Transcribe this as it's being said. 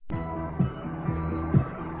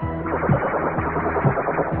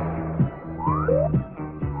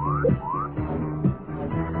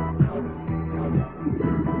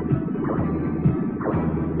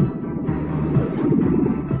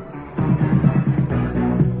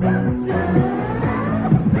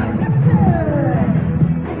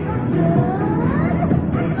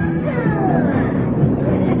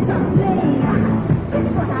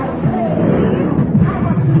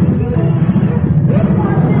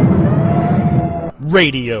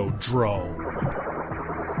Radiodrome.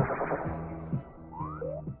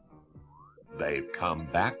 They've come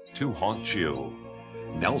back to haunt you.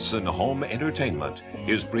 Nelson Home Entertainment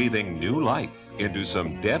is breathing new life into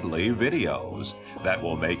some deadly videos that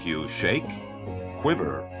will make you shake,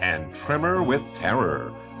 quiver, and tremor with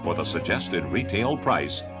terror for the suggested retail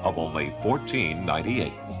price of only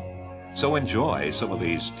 $14.98. So enjoy some of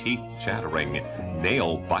these teeth-chattering,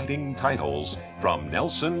 nail-biting titles from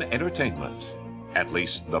Nelson Entertainment. At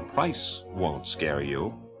least the price won't scare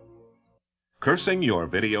you. Cursing your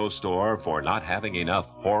video store for not having enough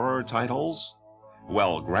horror titles?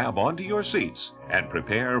 Well, grab onto your seats and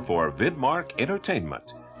prepare for Vidmark Entertainment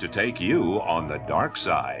to take you on the dark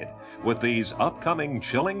side with these upcoming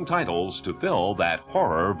chilling titles to fill that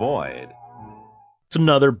horror void. It's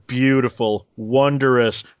another beautiful,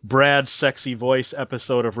 wondrous, Brad sexy voice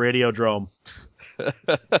episode of Radiodrome.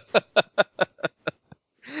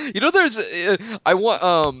 You know, there's I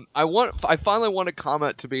finally want a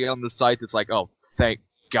comment to be on the site that's like, oh, thank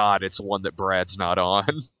God it's one that Brad's not on.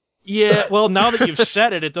 Yeah, well, now that you've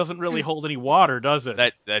said it, it doesn't really hold any water, does it?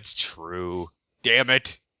 That's true. Damn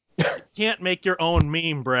it. Can't make your own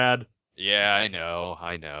meme, Brad. Yeah, I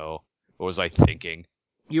know. What was I thinking?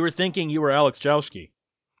 You were thinking you were Alex Jowski.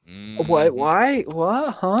 What? Why?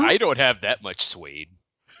 What? Huh? I don't have that much suede.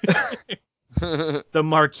 The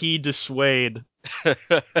Marquis de Suede.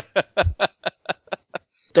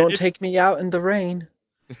 Don't take me out in the rain.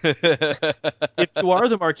 If you are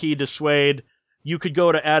the Marquis de Suede, you could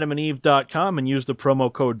go to adamandeve.com and use the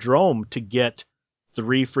promo code DROME to get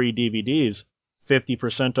 3 free DVDs,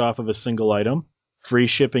 50% off of a single item, free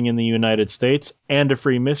shipping in the United States, and a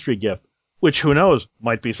free mystery gift, which, who knows,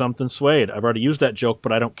 might be something suede. I've already used that joke,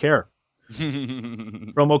 but I don't care.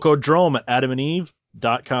 Promo code DROME at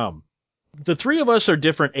adamandeve.com. The three of us are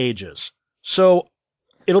different ages, so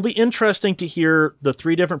it'll be interesting to hear the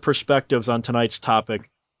 3 different perspectives on tonight's topic,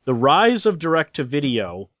 the rise of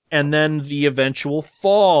direct-to-video, and then the eventual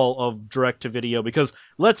fall of direct-to-video, because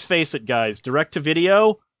let's face it, guys,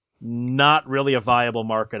 direct-to-video, not really a viable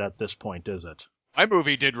market at this point, is it? My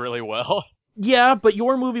movie did really well. Yeah, but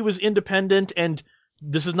your movie was independent, and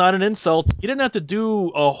this is not an insult. You didn't have to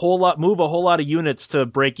move a whole lot of units to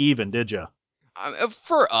break even, did you?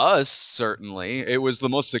 For us, certainly. It was the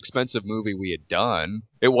most expensive movie we had done.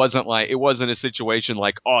 It wasn't a situation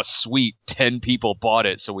like, oh, sweet, 10 people bought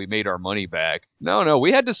it, so we made our money back. No,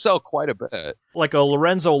 we had to sell quite a bit. Like a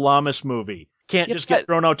Lorenzo Lamas movie. Can't just get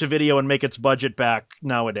thrown out to video and make its budget back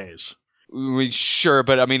nowadays. Sure,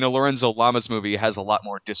 but I mean, a Lorenzo Lamas movie has a lot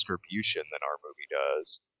more distribution than our movie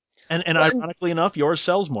does. And ironically enough, yours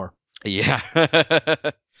sells more. Yeah.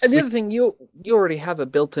 And the other thing, you already have a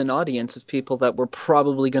built-in audience of people that were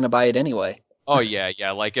probably going to buy it anyway. Oh, yeah.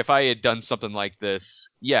 Like, if I had done something like this,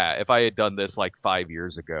 if I had done this like 5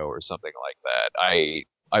 years ago or something like that,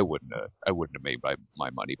 I wouldn't have made my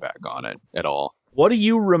money back on it at all. What do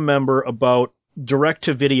you remember about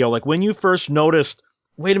direct-to-video? Like, when you first noticed,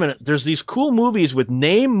 wait a minute, there's these cool movies with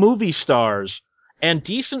name movie stars and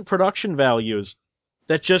decent production values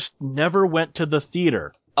that just never went to the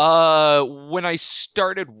theater. When I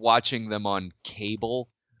started watching them on cable,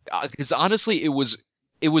 because honestly, it was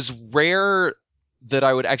rare that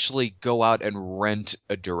I would actually go out and rent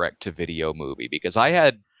a direct-to-video movie, because I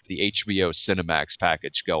had the HBO Cinemax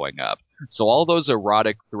package going up. So all those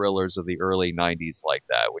erotic thrillers of the early 90s like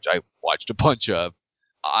that, which I watched a bunch of,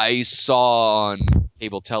 I saw on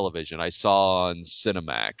cable television. I saw on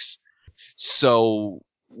Cinemax. So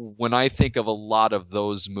when I think of a lot of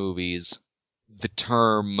those movies, the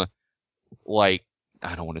term, like,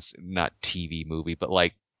 I don't want to say, not TV movie, but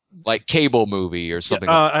like cable movie or something.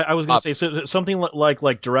 I was going to say so, something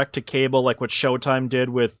like direct to cable, like what Showtime did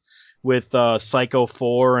with Psycho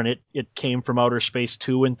 4, and it came from Outer Space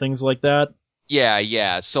 2 and things like that.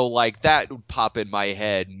 Yeah. So like that would pop in my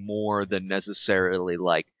head more than necessarily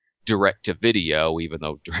like direct to video, even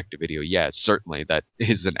though direct to video, certainly that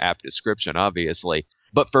is an apt description, obviously.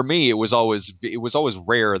 But for me, it was always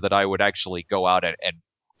rare that I would actually go out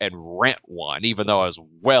and rent one, even though I was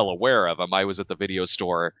well aware of them. I was at the video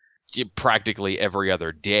store practically every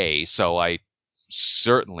other day, so I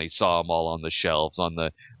certainly saw them all on the shelves, on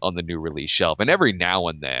the new release shelf. And every now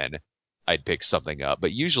and then, I'd pick something up.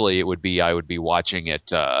 But usually, I would be watching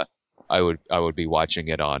it. I would be watching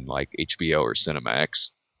it on like HBO or Cinemax.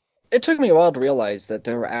 It took me a while to realize that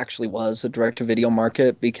there actually was a direct-to-video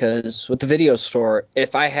market, because with the video store,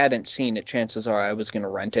 if I hadn't seen it, chances are I was going to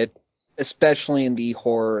rent it, especially in the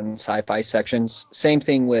horror and sci-fi sections. Same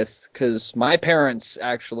thing because my parents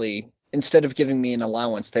actually, instead of giving me an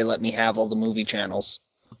allowance, they let me have all the movie channels.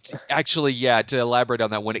 actually, yeah, to elaborate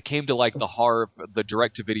on that, when it came to like the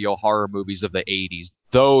direct-to-video horror movies of the 80s,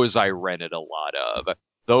 those I rented a lot of.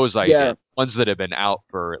 Those I Yeah. did. Ones that have been out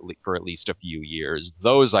for at least a few years,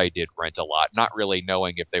 those I did rent a lot, not really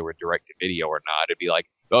knowing if they were direct-to-video or not. It'd be like,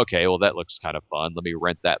 okay, well, that looks kind of fun. Let me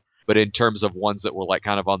rent that. But in terms of ones that were like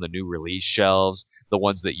kind of on the new release shelves, the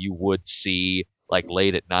ones that you would see like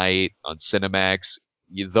late at night on Cinemax,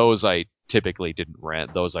 those I typically didn't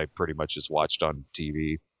rent. Those I pretty much just watched on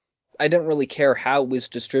TV. I didn't really care how it was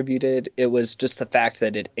distributed. It was just the fact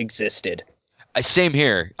that it existed. Same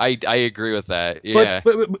here. I agree with that. Yeah.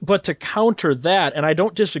 But to counter that, and I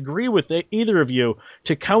don't disagree with either of you,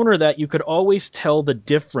 to counter that, you could always tell the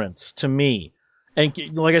difference to me. And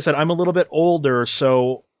like I said, I'm a little bit older,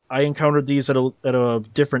 so I encountered these at a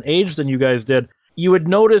different age than you guys did. You would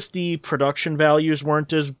notice the production values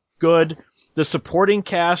weren't as good. The supporting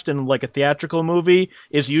cast in like a theatrical movie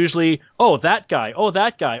is usually, oh, that guy, oh,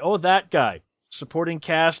 that guy, oh, that guy. Supporting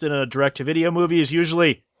cast in a direct-to-video movie is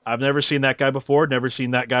usually, I've never seen that guy before, never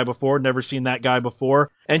seen that guy before, never seen that guy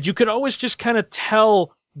before. And you could always just kind of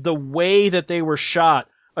tell the way that they were shot.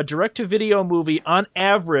 A direct-to-video movie, on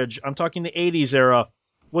average, I'm talking the 80s era,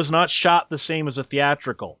 was not shot the same as a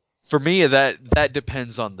theatrical. For me, that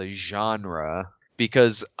depends on the genre,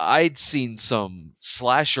 because I'd seen some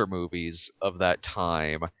slasher movies of that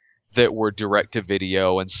time that were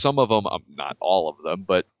direct-to-video, and some of them, not all of them,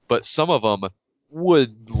 but some of them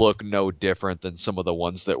would look no different than some of the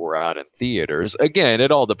ones that were out in theaters. Again,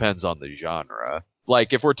 it all depends on the genre.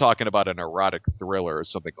 Like, if we're talking about an erotic thriller or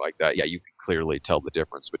something like that, yeah, you can clearly tell the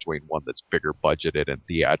difference between one that's bigger budgeted and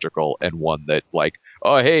theatrical and one that, like,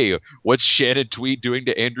 oh, hey, what's Shannon Tweed doing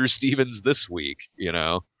to Andrew Stevens this week, you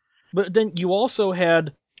know? But then you also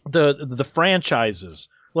had the franchises.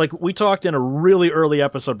 Like, we talked in a really early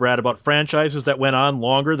episode, Brad, about franchises that went on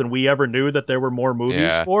longer than we ever knew that there were more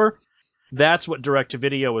movies for. That's what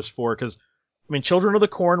direct-to-video was for, because, I mean, Children of the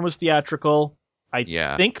Corn was theatrical. I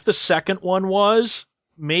think the second one was.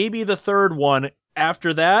 Maybe the third one.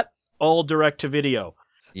 After that, all direct-to-video.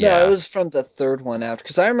 Yeah. No, it was from the third one after,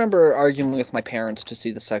 because I remember arguing with my parents to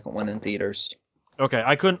see the second one in theaters. Okay,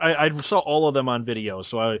 I saw all of them on video,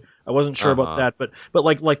 so I wasn't sure about that. But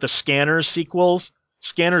like the Scanners sequels,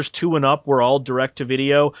 Scanners 2 and up were all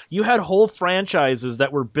direct-to-video. You had whole franchises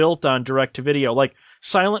that were built on direct-to-video, like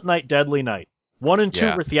Silent Night, Deadly Night. 1 and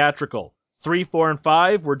 2 were theatrical. 3, 4, and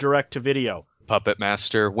 5 were direct-to-video. Puppet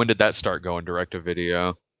Master, when did that start going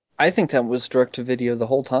direct-to-video? I think that was direct-to-video the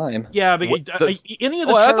whole time. Yeah, but any of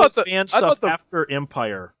the Charles Band stuff after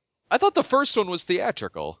Empire. I thought the first one was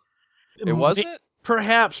theatrical. It wasn't?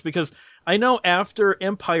 Perhaps, because I know after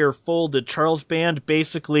Empire folded, Charles Band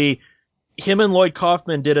basically, him and Lloyd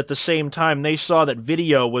Kaufman did at the same time. They saw that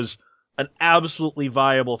video was an absolutely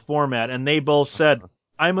viable format, and they both said,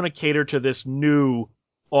 I'm going to cater to this new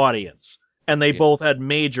audience. And they both had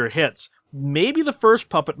major hits. Maybe the first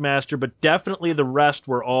Puppet Master, but definitely the rest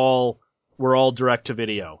were all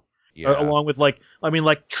direct-to-video. Yeah. Along with, like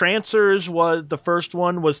Trancers was, the first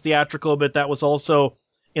one was theatrical, but that was also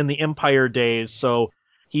in the Empire days, so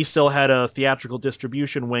he still had a theatrical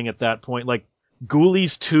distribution wing at that point. Like,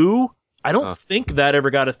 Ghoulies 2, I don't think that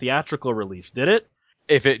ever got a theatrical release, did it?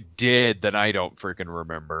 If it did, then I don't freaking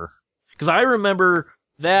remember. Because I remember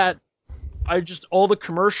that, all the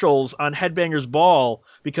commercials on Headbangers Ball,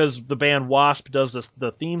 because the band Wasp does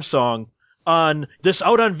the theme song, on this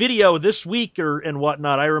out on video this week and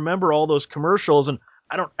whatnot. I remember all those commercials, and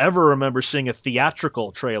I don't ever remember seeing a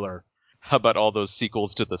theatrical trailer. How about all those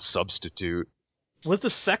sequels to The Substitute? Was the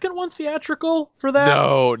second one theatrical for that?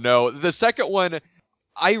 No. The second one,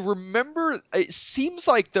 I remember, it seems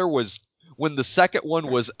like there was, when the second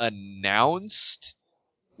one was announced,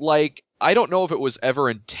 like, I don't know if it was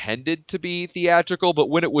ever intended to be theatrical, but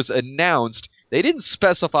when it was announced, they didn't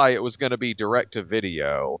specify it was going to be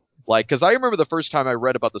direct-to-video. Like, because I remember the first time I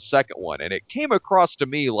read about the second one, and it came across to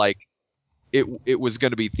me like it was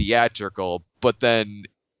going to be theatrical, but then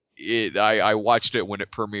I watched it when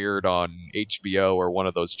it premiered on HBO or one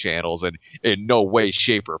of those channels, and in no way,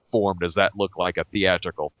 shape, or form does that look like a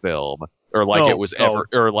theatrical film, or like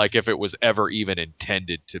if it was ever even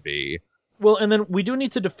intended to be. Well, and then we do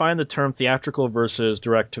need to define the term theatrical versus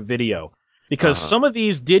direct-to-video, because some of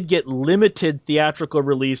these did get limited theatrical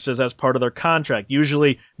releases as part of their contract,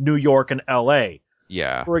 usually New York and L.A.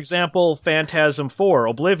 Yeah. For example, Phantasm 4,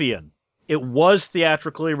 Oblivion. It was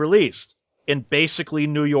theatrically released in basically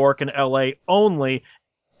New York and L.A. only.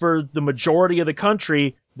 For the majority of the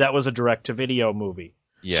country, that was a direct-to-video movie.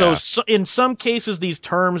 Yeah. So in some cases, these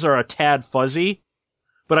terms are a tad fuzzy.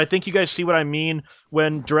 But I think you guys see what I mean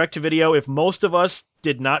when direct-to-video, if most of us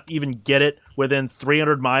did not even get it within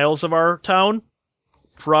 300 miles of our town,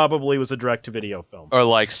 probably was a direct-to-video film. Or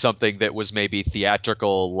like something that was maybe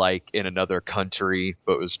theatrical, like in another country,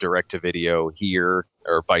 but was direct-to-video here,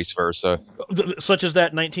 or vice versa. Such as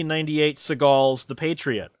that 1998 Seagal's The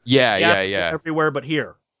Patriot. Yeah, It's yeah. everywhere but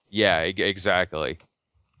here. Yeah, exactly.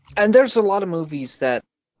 And there's a lot of movies that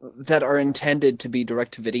are intended to be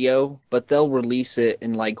direct to video, but they'll release it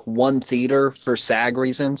in like one theater for SAG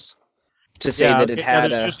reasons to say that it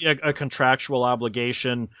had there's usually a contractual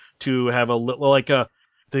obligation to have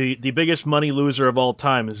the biggest money loser of all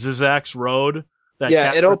time, Zizek's Road, that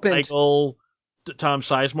it opened Michael Tom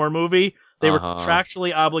Sizemore movie. They were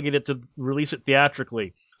contractually obligated to release it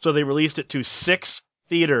theatrically, so they released it to 6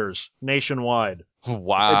 theaters nationwide.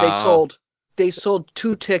 Wow. They sold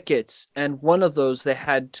 2 tickets, and one of those they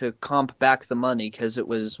had to comp back the money because it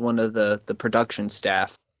was one of the production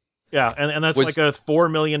staff. Yeah, and that's like a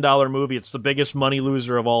 $4 million movie. It's the biggest money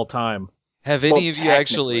loser of all time. Have any of you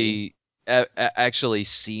actually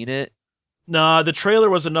seen it? Nah, the trailer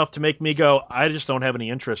was enough to make me go, I just don't have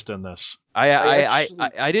any interest in this. I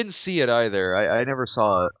didn't see it either. I never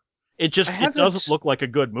saw it. It doesn't look like a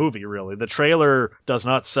good movie, really. The trailer does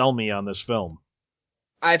not sell me on this film.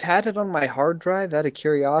 I've had it on my hard drive out of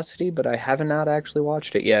curiosity, but I have not actually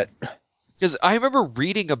watched it yet. Because I remember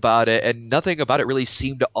reading about it, and nothing about it really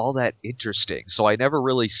seemed all that interesting, so I never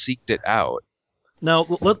really seeked it out. Now,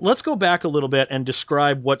 let's go back a little bit and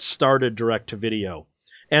describe what started direct-to-video.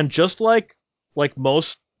 And just like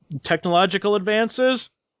most technological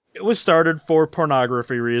advances, it was started for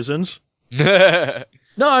pornography reasons.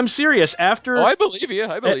 No, I'm serious. I believe you.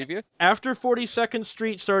 After 42nd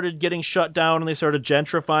Street started getting shut down and they started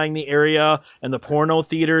gentrifying the area, and the porno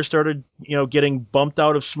theaters started, getting bumped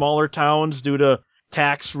out of smaller towns due to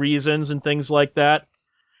tax reasons and things like that,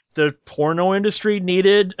 the porno industry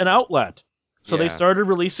needed an outlet. So they started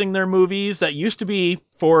releasing their movies that used to be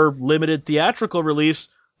for limited theatrical release.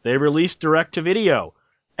 They released direct to video,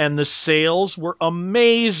 and the sales were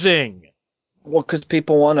amazing. Well, because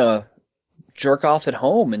people want to jerk off at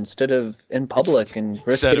home instead of in public and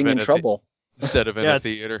risk getting in trouble. Instead of in a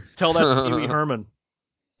theater. Tell that to Pee Wee Herman.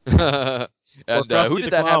 And who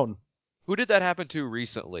did that happen? Who did that happen to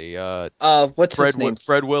recently? What's his name?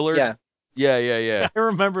 Fred Willard? Yeah. I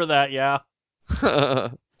remember that, yeah.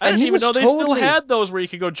 I didn't even know they still had those where you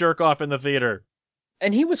could go jerk off in the theater.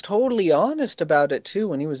 And he was totally honest about it, too,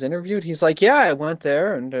 when he was interviewed. He's like, yeah, I went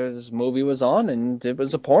there, and this movie was on, and it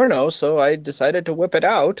was a porno, so I decided to whip it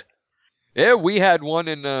out. Yeah, we had one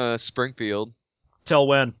in Springfield. Till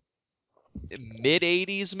when?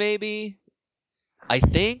 Mid-'80s, maybe? I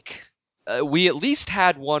think. We at least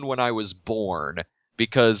had one when I was born,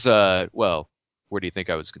 because, where do you think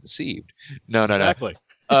I was conceived? No. Exactly.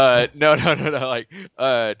 No. Like,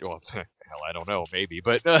 well, hell, I don't know, maybe,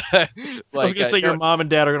 but I was gonna say your mom and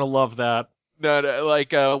dad are gonna love that. No,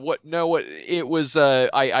 like, it was,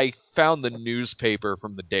 I found the newspaper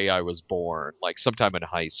from the day I was born, like sometime in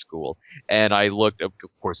high school, and I looked, of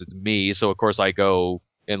course it's me, so of course I go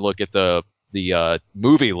and look at the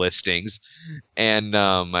movie listings, and,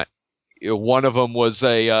 one of them was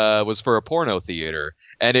for a porno theater,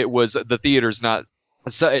 and it was, the theater's not,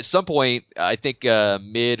 so at some point, I think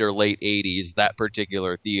mid or late 80s, that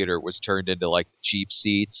particular theater was turned into like cheap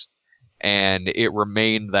seats, and it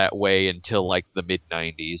remained that way until like the mid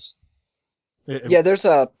 90s. Yeah, there's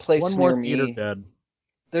a place one near more me. Theater dead.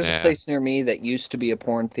 There's a place near me that used to be a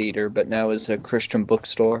porn theater, but now is a Christian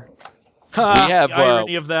bookstore. We have the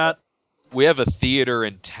irony of that. We have a theater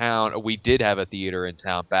in town. We did have a theater in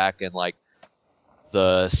town back in like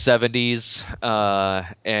the 70s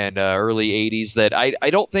and early 80s that I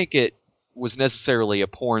don't think it was necessarily a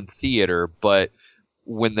porn theater, but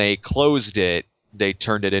when they closed it, they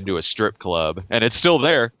turned it into a strip club, and it's still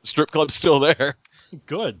there. Strip club's still there.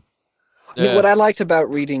 Good. What I liked about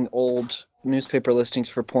reading old newspaper listings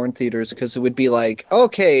for porn theaters, because it would be like,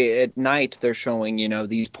 okay, at night they're showing,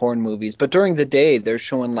 these porn movies, but during the day they're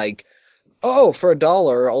showing like, oh, for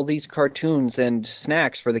 $1, all these cartoons and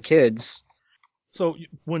snacks for the kids. So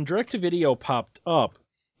when direct-to-video popped up,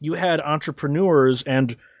 you had entrepreneurs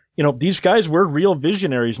and, these guys were real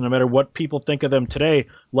visionaries no matter what people think of them today,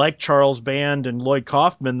 like Charles Band and Lloyd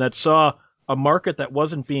Kaufman, that saw a market that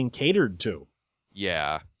wasn't being catered to.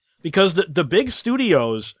 Yeah. Because the big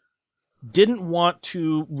studios didn't want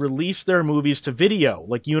to release their movies to video,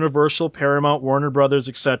 like Universal, Paramount, Warner Brothers,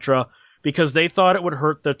 etc., because they thought it would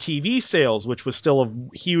hurt the TV sales, which was still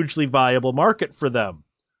a hugely viable market for them.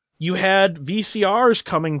 You had VCRs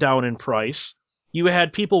coming down in price. You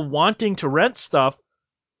had people wanting to rent stuff,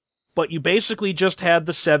 but you basically just had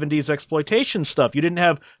the 70s exploitation stuff. You didn't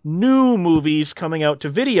have new movies coming out to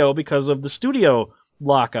video because of the studio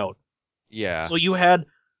lockout. Yeah. So you had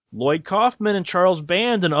Lloyd Kaufman and Charles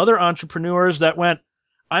Band and other entrepreneurs that went,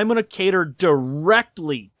 I'm going to cater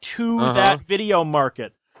directly to that video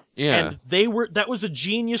market. Yeah. And that was a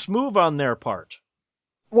genius move on their part.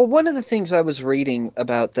 Well, one of the things I was reading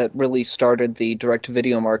about that really started the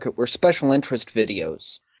direct-to-video market were special interest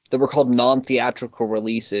videos that were called non-theatrical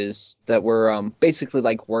releases that were basically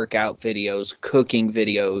like workout videos, cooking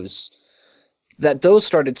videos, that those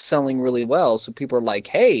started selling really well. So people are like,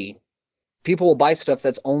 hey, people will buy stuff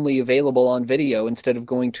that's only available on video instead of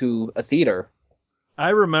going to a theater. I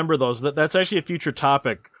remember those. That's actually a future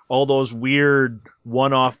topic. All those weird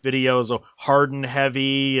one-off videos of Hard and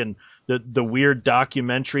Heavy and the weird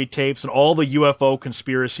documentary tapes and all the UFO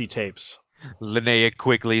conspiracy tapes. Linnea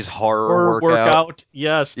Quigley's horror workout.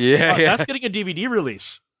 Yes. Yeah, yeah. That's getting a DVD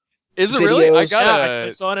release. Is it really? I I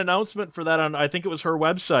saw an announcement for that on, I think it was her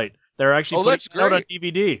website. They're actually putting it out on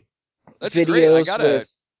DVD. That's Videos great.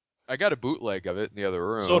 I got a bootleg of it in the other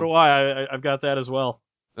room. So do I. I've got that as well.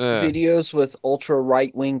 Videos with ultra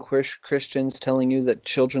right-wing Christians telling you that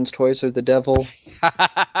children's toys are the devil.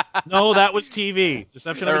 No, that was TV.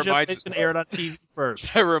 Deception of a Generation aired on TV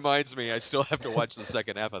first. That reminds me, I still have to watch the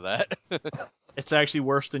second half of that. It's actually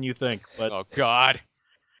worse than you think. But oh, God.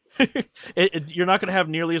 You're not going to have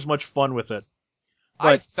nearly as much fun with it.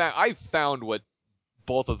 But I found what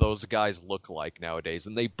both of those guys look like nowadays,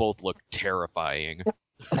 and they both look terrifying.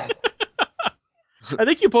 I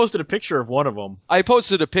think you posted a picture of one of them. I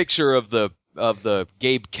posted a picture of the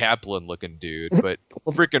Gabe Kaplan looking dude, but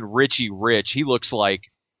frickin' Richie Rich, he looks like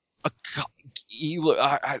he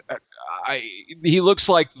looks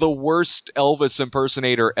like the worst Elvis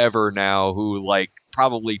impersonator ever now, who like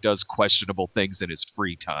probably does questionable things in his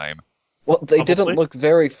free time. Well, they didn't look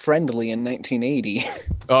very friendly in 1980.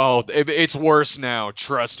 Oh, it's worse now,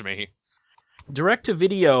 trust me. Direct to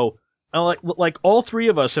video, like all three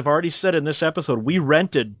of us have already said in this episode, we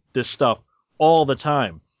rented this stuff all the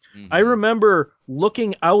time. Mm-hmm. I remember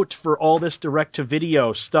looking out for all this direct to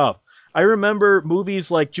video stuff. I remember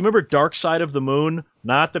movies like, do you remember Dark Side of the Moon?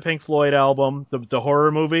 Not the Pink Floyd album, the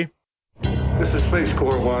horror movie. This is Space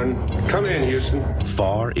Corps 1. Come in, Houston.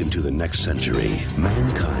 Far into the next century,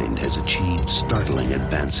 mankind has achieved startling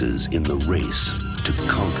advances in the race to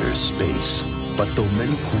conquer space. But though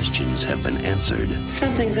many questions have been answered,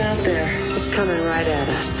 something's out there. It's coming right at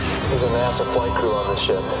us. There's a NASA flight crew on this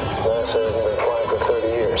ship. NASA hasn't been flying for 30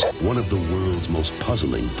 years. One of the world's most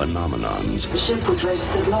puzzling phenomenons. The ship was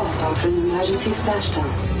registered lost after an emergency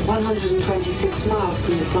splashdown, 126 miles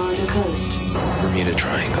from the Florida coast. Bermuda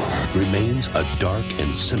Triangle remains a dark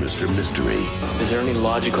and sinister mystery. Is there any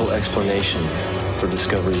logical explanation for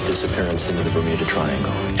Discovery's disappearance into the Bermuda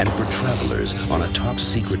Triangle? And for travelers on a top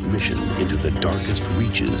secret mission into the darkest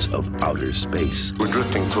reaches of outer space. We're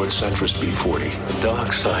drifting towards Centris B40, the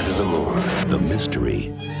dark side of the moon. The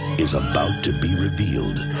mystery is about to be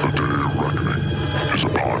revealed. The day of reckoning is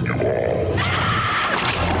upon you all.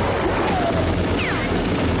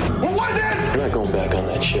 What was it? We're not going back on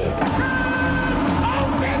that ship.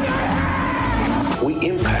 We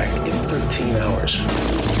impact in 13 hours.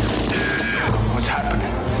 What's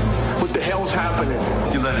happening? What the hell's happening?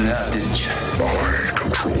 You let it out, didn't you? I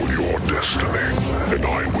control your destiny, and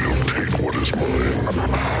I will take what is mine.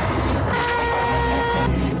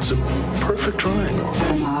 It's a perfect triangle.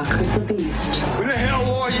 The mark of the beast. Who the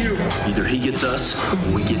hell are you? Either he gets us,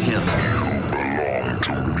 or we get him. You belong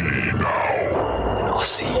to me now. And I'll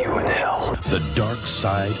see you in hell. The dark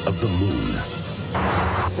side of the moon.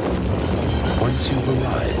 Once you've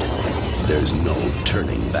arrived, there's no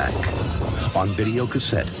turning back. On video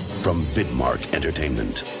cassette from Vidmark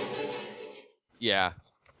Entertainment. Yeah.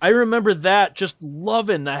 I remember that, just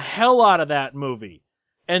loving the hell out of that movie.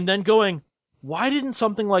 And then going, why didn't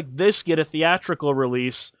something like this get a theatrical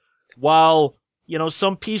release while,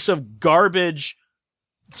 some piece of garbage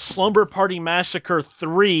Slumber Party Massacre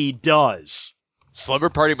 3 does? Slumber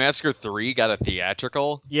Party Massacre 3 got a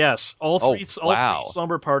theatrical? Yes, all three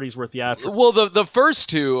Slumber Parties were theatrical. Well, the first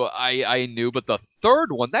two I knew, but the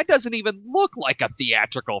third one, that doesn't even look like a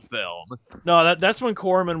theatrical film. No, that's when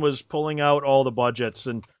Corman was pulling out all the budgets,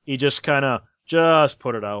 and he just kind of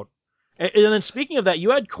put it out. And then speaking of that,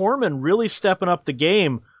 you had Corman really stepping up the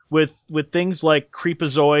game with things like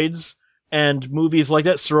Creepazoids and movies like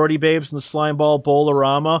that, Sorority Babes and the Slimeball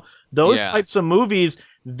Bowl-orama. Those types of movies,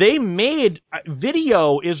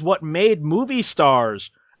 video is what made movie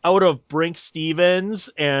stars out of Brink Stevens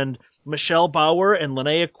and Michelle Bauer and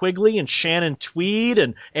Linnea Quigley and Shannon Tweed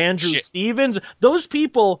and Andrew Stevens. Those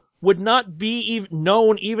people would not be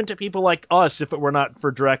known even to people like us if it were not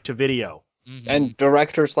for direct-to-video. Mhm. And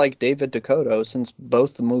directors like David Dakota, since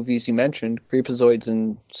both the movies you mentioned, Creepazoids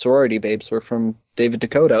and Sorority Babes, were from David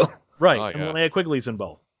Dakota. Right, Oh, and yeah. Linnea Quigley's in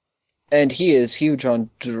both. And he is huge on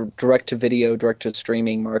direct-to-video,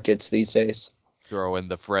 direct-to-streaming markets these days. Throw in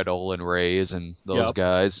the Fred Olin Rays and those Yep.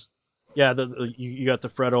 guys. Yeah, you got the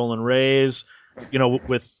Fred Olin Rays,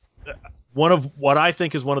 with one of what I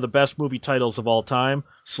think is one of the best movie titles of all time,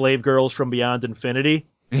 Slave Girls from Beyond Infinity.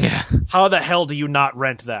 Yeah. How the hell do you not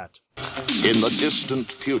rent that? In the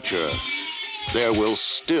distant future, there will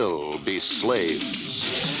still be slaves,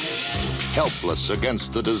 helpless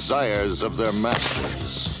against the desires of their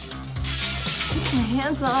masters, Get your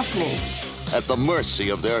hands off me. at the mercy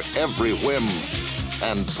of their every whim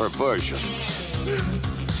and perversion,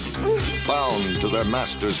 bound to their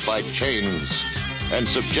masters by chains and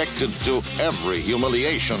subjected to every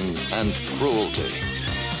humiliation and cruelty.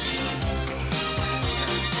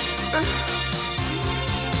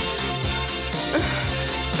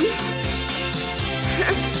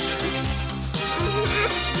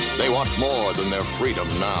 They want more than their freedom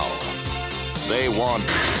now. They want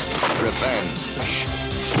revenge.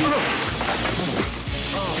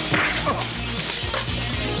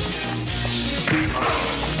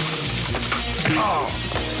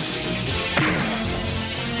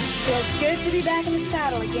 Feels good to be back in the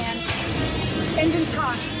saddle again. Engines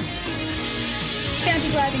hot.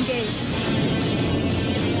 Anti-drive engaged.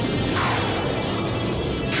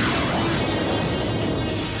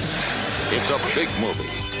 It's a big movie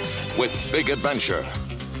with big adventure,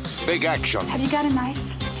 big action, Have you got a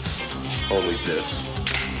knife? Only this.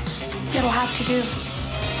 It'll have to do.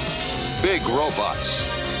 big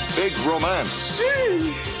robots, big romance,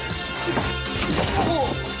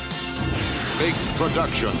 big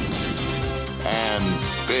production,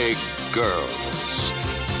 and big girls.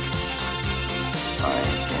 I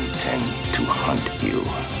intend to hunt you.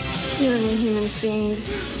 You're an inhuman fiend.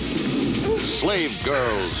 Slave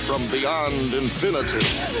girls from beyond infinity.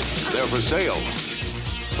 They're for sale,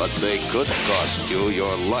 but they could cost you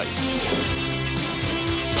your life.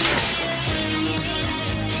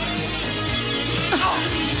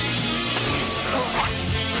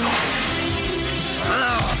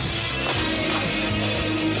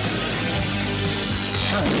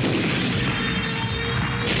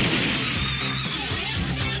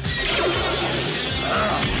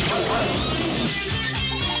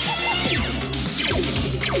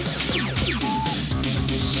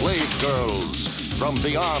 Slave girls from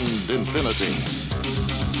beyond infinity.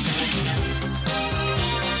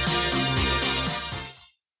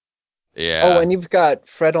 Yeah. Oh, and you've got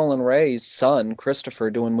Fred Olin Ray's son,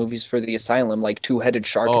 Christopher, doing movies for the Asylum, like Two-Headed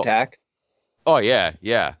Shark Attack. Oh, yeah,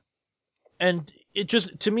 yeah. And it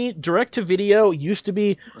just, to me, direct-to-video used to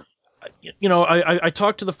be, you know, I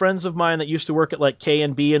talked to the friends of mine that used to work at like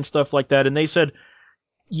K&B and stuff like that, and they said,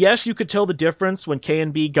 yes, you could tell the difference when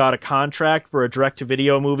K&B got a contract for a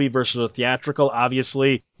direct-to-video movie versus a theatrical.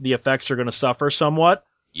 Obviously, the effects are going to suffer somewhat.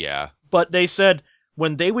 Yeah. But they said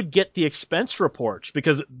when they would get the expense reports,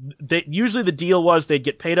 because usually the deal was they'd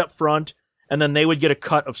get paid up front, and then they would get a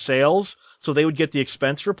cut of sales, so they would get the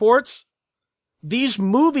expense reports. These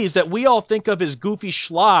movies that we all think of as goofy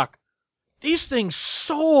schlock, these things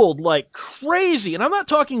sold like crazy. And I'm not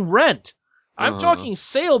talking rent. I'm talking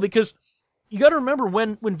sale, because you got to remember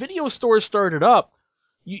when video stores started up,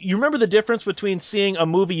 you remember the difference between seeing a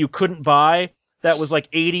movie you couldn't buy that was like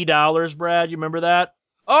 $80, Brad? You remember that?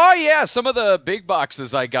 Oh, yeah, some of the big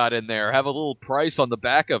boxes I got in there have a little price on the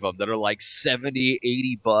back of them that are like $70,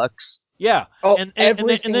 $80. Yeah. Oh, and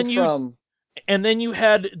from... And then you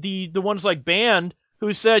had the ones like Band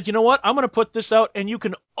who said, you know what, I'm going to put this out and you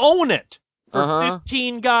can own it for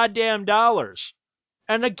 $15 goddamn dollars.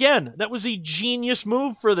 And again, that was a genius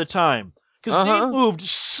move for the time, because they moved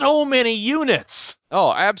so many units.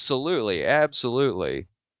 Oh, absolutely, absolutely.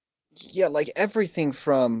 Yeah, like everything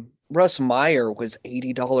from Russ Meyer was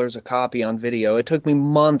 $80 a copy on video. It took me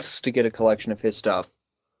months to get a collection of his stuff.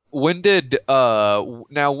 When did the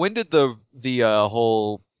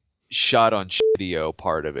whole shot on video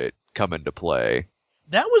part of it come into play?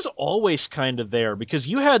 That was always kind of there, because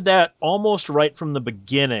you had that almost right from the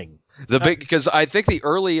beginning. Because I think the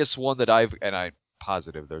earliest one that I'm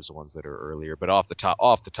positive there's ones that are earlier, but off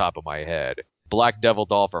the top of my head, Black Devil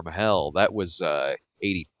Doll from Hell, that was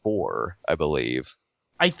 84, I believe.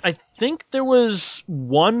 I think there was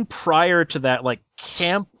one prior to that, like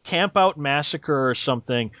Camp Out Massacre or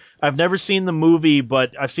something. I've never seen the movie,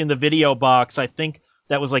 but I've seen the video box. I think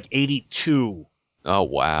that was like 82. Oh,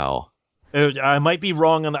 wow. I might be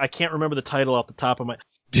wrong on that. I can't remember the title off the top of my...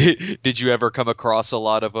 Did you ever come across a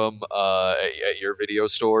lot of them at your video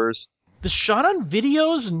stores? The shot on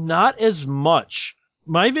videos, not as much.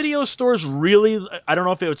 My video stores really, I don't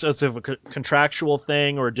know if it's as if a contractual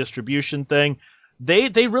thing or a distribution thing.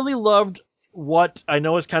 They really loved what I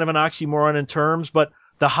know is kind of an oxymoron in terms, but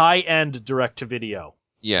the high-end direct-to-video.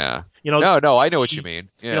 Yeah. You know, no, I know what you mean.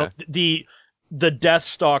 Yeah. You know, the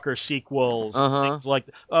Deathstalker sequels, things like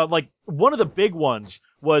one of the big ones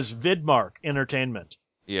was Vidmark Entertainment.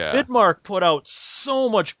 Yeah. Vidmark put out so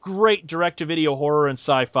much great direct-to-video horror and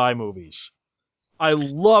sci-fi movies. I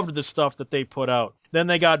loved the stuff that they put out. Then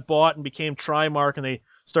they got bought and became Trimark, and they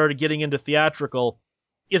started getting into theatrical.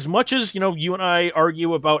 As much as, you and I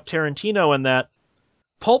argue about Tarantino and that,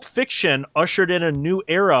 Pulp Fiction ushered in a new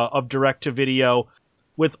era of direct-to-video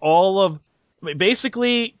with all of...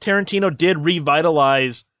 Basically, Tarantino did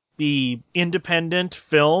revitalize the independent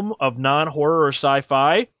film of non-horror or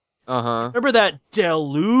sci-fi. Remember that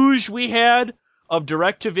deluge we had of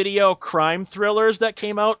direct-to-video crime thrillers that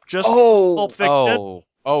came out just Pulp Fiction?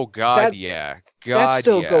 Oh, God, yeah. God, that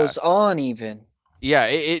still yeah. goes on even. Yeah,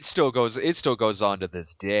 it still goes on to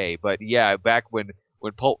this day. But yeah, back when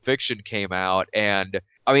Pulp Fiction came out, and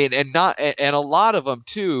I mean, and a lot of them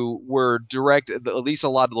too were direct. At least a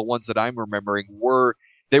lot of the ones that I'm remembering were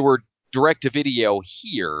direct to video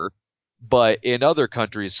here, but in other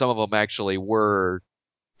countries, some of them actually were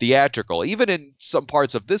theatrical. Even in some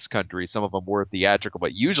parts of this country, some of them were theatrical,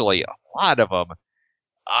 but usually a lot of them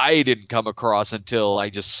I didn't come across until I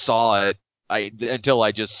just saw it. Until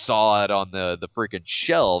I just saw it on the freaking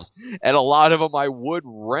shelves, and a lot of them I would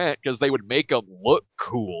rent because they would make them look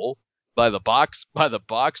cool by the box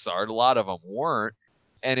art. A lot of them weren't.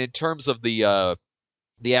 And in terms of the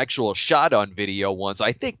actual shot on video ones,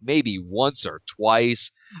 I think maybe once or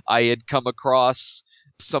twice I had come across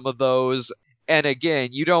some of those. And again,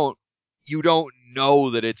 you don't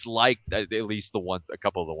know that it's like, at least a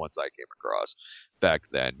couple of the ones I came across back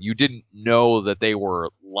then. You didn't know that they were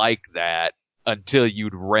like that until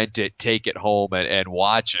you'd rent it, take it home, and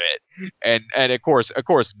watch it. And of course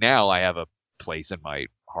now I have a place in my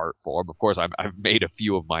heart for them. Of course I've made a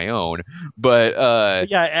few of my own, but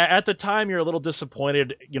yeah, at the time you're a little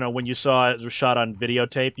disappointed, when you saw it was shot on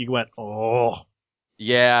videotape. You went, oh.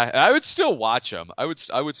 Yeah, I would still watch them. I would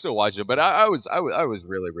still watch them, but I was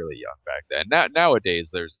really, really young back then.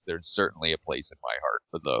 Nowadays there's certainly a place in my heart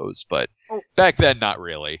for those, but back then not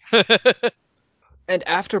really. And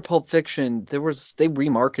after Pulp Fiction, they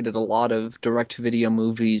remarketed a lot of direct-to-video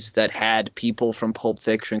movies that had people from Pulp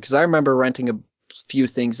Fiction. Because I remember renting a few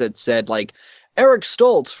things that said, like, Eric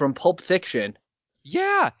Stoltz from Pulp Fiction.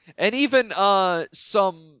 Yeah, and even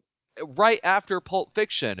some right after Pulp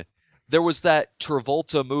Fiction, there was that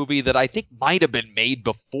Travolta movie that I think might have been made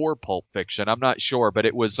before Pulp Fiction. I'm not sure, but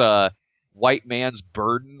it was White Man's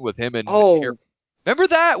Burden with him and... Remember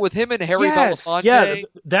that with him and Harry Belafonte? Yeah,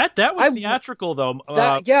 that was theatrical though.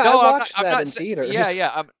 I watched that in theaters.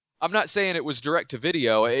 Yeah. I'm not saying it was direct to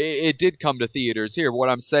video. It did come to theaters here. But what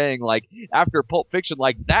I'm saying, like after Pulp Fiction,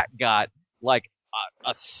 like that got like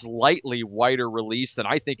a slightly wider release than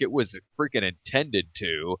I think it was freaking intended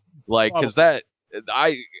to. Like because that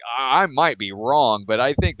I might be wrong, but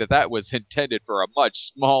I think that was intended for a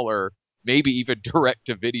much smaller, maybe even direct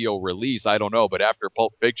to video release. I don't know, but after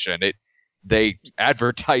Pulp Fiction, they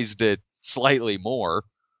advertised it slightly more.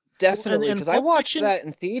 Definitely, because I watched that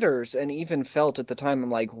in theaters and even felt at the time, I'm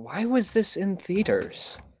like, why was this in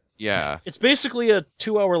theaters? Yeah. It's basically a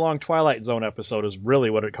 2-hour-long Twilight Zone episode is really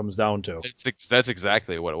what it comes down to. That's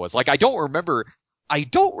exactly what it was. Like, I don't remember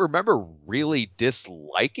really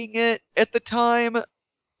disliking it at the time,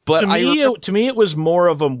 but to me it was more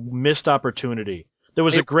of a missed opportunity. There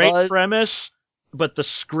was a great premise, but the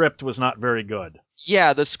script was not very good.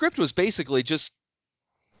 Yeah, the script was basically just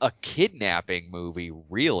a kidnapping movie,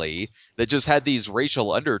 really, that just had these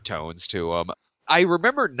racial undertones to them. I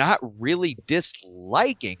remember not really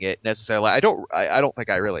disliking it necessarily. I don't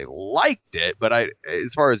think I really liked it, but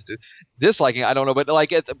as far as disliking, I don't know. But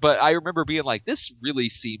but I remember being like, this really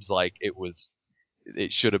seems like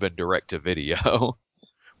it should have been direct to video.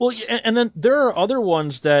 Well, and then there are other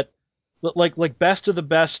ones that, like Best of the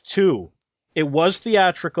Best 2. It was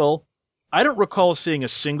theatrical. I don't recall seeing a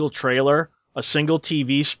single trailer, a single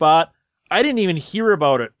TV spot. I didn't even hear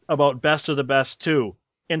about Best of the Best 2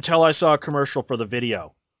 until I saw a commercial for the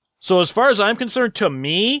video. So as far as I'm concerned, to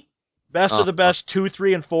me, Best of the Best 2,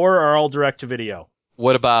 3, and 4 are all direct to video.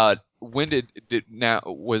 What about was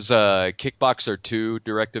Kickboxer 2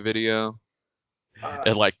 direct to video?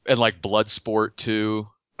 And Bloodsport 2?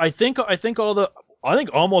 I think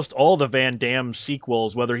almost all the Van Damme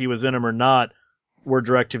sequels, whether he was in them or not, were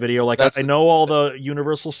direct-to-video. Like, I know all the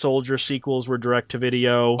Universal Soldier sequels were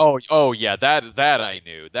direct-to-video. Oh yeah, that I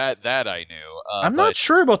knew. That I knew. I'm not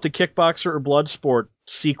sure about the Kickboxer or Bloodsport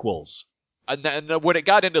sequels. And when it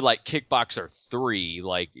got into, like, Kickboxer 3,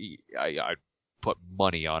 like, I put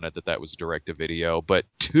money on it that was direct-to-video. But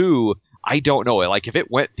 2, I don't know. Like, if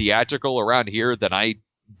it went theatrical around here, then I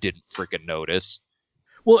didn't freaking notice.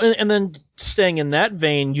 Well, and then staying in that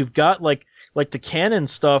vein, you've got, like the Canon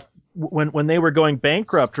stuff when they were going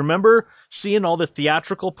bankrupt. Remember seeing all the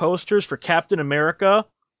theatrical posters for Captain America?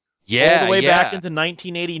 Yeah, all the way back into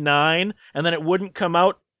 1989, and then it wouldn't come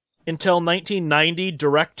out until 1990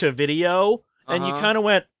 direct-to-video, and you kind of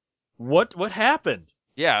went, what happened?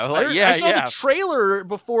 Yeah, I saw the trailer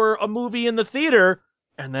before a movie in the theater,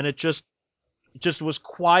 and then it just was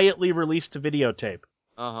quietly released to videotape.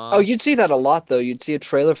 Oh, you'd see that a lot, though. You'd see a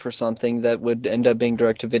trailer for something that would end up being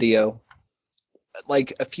direct-to-video.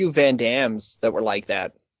 Like a few Van Dammes that were like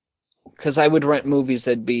that. Because I would rent movies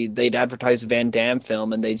they'd advertise a Van Damme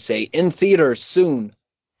film and they'd say, in theaters soon.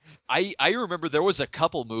 I remember there was a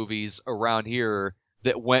couple movies around here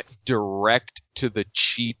that went direct to the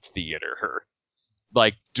cheap theater.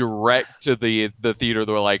 Like, direct to the theater.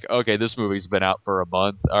 They were like, okay, this movie's been out for a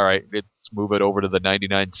month. All right, let's move it over to the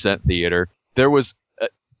 99-cent theater. There was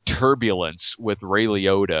Turbulence with Ray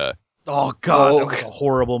Liotta. Oh, God, that was a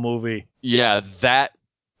horrible movie. Yeah, that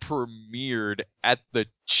premiered at the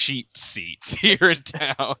cheap seats here in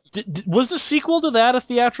town. Was the sequel to that a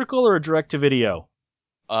theatrical or a direct-to-video?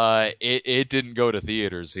 It didn't go to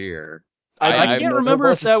theaters here. I can't remember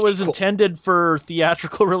if that was intended for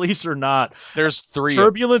theatrical release or not. There's 3.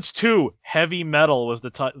 Turbulence 2, Heavy Metal was the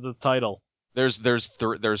title. There's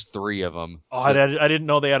 3 of them. Oh, I didn't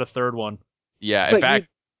know they had a third one. Yeah, in fact,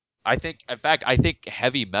 I think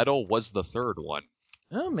Heavy Metal was the third one.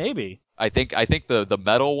 Oh, maybe. I think the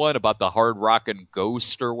metal one about the hard rockin'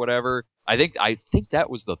 ghost or whatever. I think that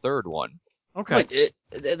was the third one. Okay. Wait,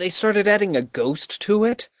 they started adding a ghost to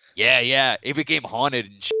it? Yeah. It became haunted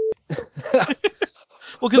and shit.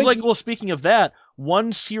 Well, because speaking of that,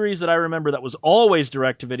 one series that I remember that was always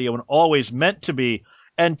direct-to-video and always meant to be,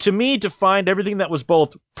 and to me defined everything that was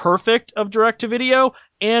both perfect of direct-to-video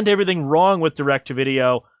and everything wrong with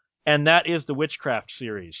direct-to-video, and that is the Witchcraft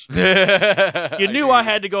series. You knew I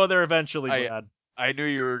had to go there eventually, Brad. I knew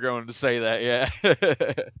you were going to say that, yeah.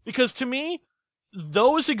 Because to me,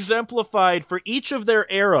 those exemplified for each of their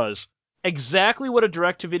eras exactly what a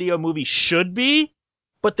direct-to-video movie should be,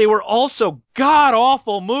 but they were also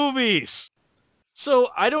god-awful movies. So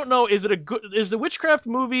I don't know, is the Witchcraft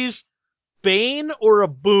movies bane or a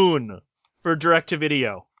boon for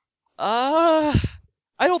direct-to-video? I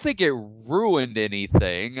don't think it ruined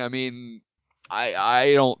anything. I mean,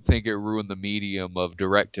 I don't think it ruined the medium of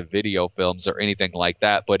direct-to-video films or anything like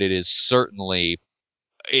that, but it's certainly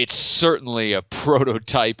a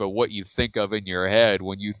prototype of what you think of in your head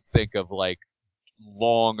when you think of, like,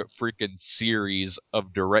 long freaking series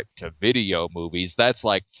of direct-to-video movies. That's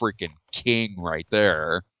like freaking king right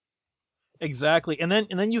there. Exactly. And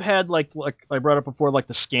then you had like I brought up before, like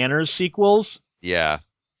the Scanners sequels. Yeah.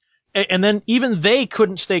 And then even they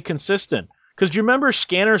couldn't stay consistent. Because do you remember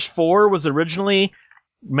Scanners 4 was originally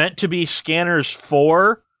meant to be Scanners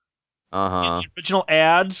 4? Uh-huh. In the original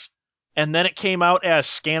ads, and then it came out as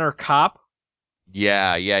Scanner Cop.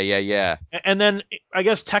 Yeah. And then I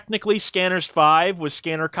guess technically Scanners 5 was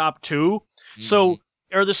Scanner Cop 2. Mm-hmm. So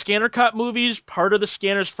are the Scanner Cop movies part of the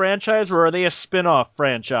Scanners franchise, or are they a spin-off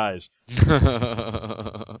franchise?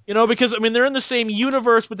 Because, I mean, they're in the same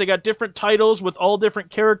universe, but they got different titles with all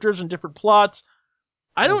different characters and different plots.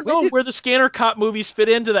 I don't know where the Scanner Cop movies fit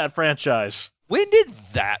into that franchise. When did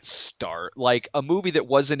that start? Like, a movie that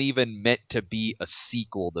wasn't even meant to be a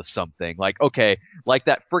sequel to something. Like, okay, like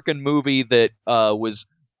that frickin' movie that was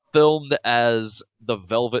filmed as The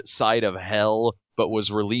Velvet Side of Hell, but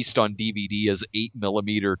was released on DVD as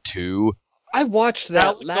 8mm 2. I watched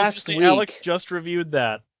that last week. Alex just reviewed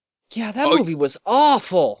that. Yeah, that movie was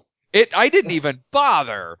awful. I didn't even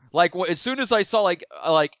bother. Like, as soon as I saw, like,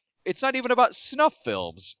 it's not even about snuff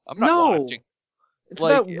films. I'm not watching. It's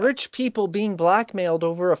about rich people being blackmailed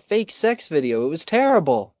over a fake sex video. It was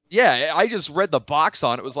terrible. Yeah, I just read the box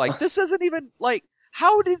on it. It was like, this isn't even, like,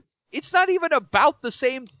 it's not even about the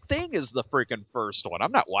same thing as the freaking first one.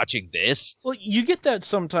 I'm not watching this. Well, you get that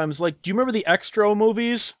sometimes. Like, do you remember the Extro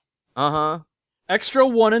movies? Uh-huh. Extro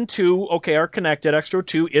 1 and 2, okay, are connected. Extro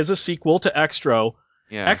 2 is a sequel to Extro.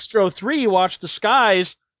 Yeah. Extro 3, Watch the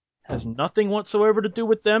Skies, has nothing whatsoever to do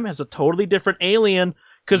with them, has a totally different alien,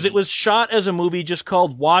 because it was shot as a movie just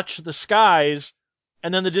called Watch the Skies,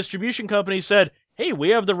 and then the distribution company said, hey, we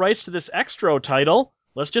have the rights to this Extro title,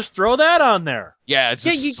 Let's just throw that on there. Yeah, it's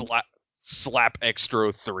just slap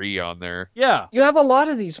Extro 3 on there. Yeah. You have a lot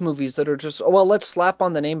of these movies that are just, well, let's slap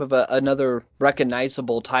on the name of another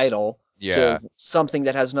recognizable title Yeah. to something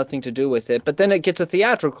that has nothing to do with it, but then it gets a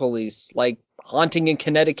theatrical release, like Haunting in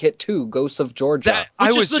Connecticut 2, Ghosts of Georgia.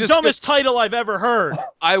 Which is the dumbest title I've ever heard.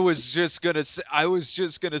 I was just gonna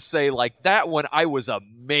say, like, that one I was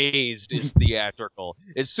amazed is theatrical.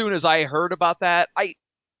 As soon as I heard about that, I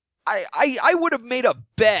would have made a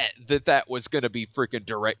bet that was gonna be freaking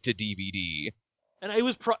direct to DVD. And it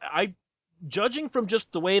was judging from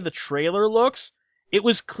just the way the trailer looks, it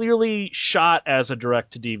was clearly shot as a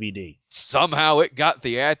direct to DVD. Somehow it got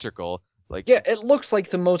theatrical. Like, yeah, it looks like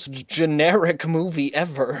the most generic movie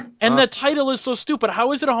ever. And the title is so stupid.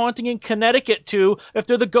 How is it a Haunting in Connecticut 2 if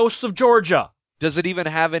they're the Ghosts of Georgia? Does it even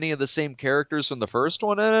have any of the same characters from the first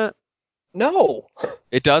one in it? No.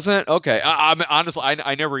 It doesn't? Okay. Honestly,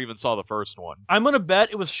 I never even saw the first one. I'm going to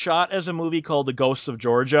bet it was shot as a movie called The Ghosts of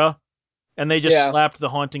Georgia, and they just slapped the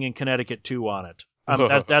Haunting in Connecticut 2 on it.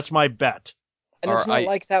 That's my bet. And it's not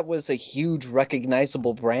like that was a huge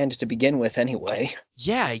recognizable brand to begin with anyway.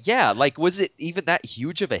 Yeah. Like, was it even that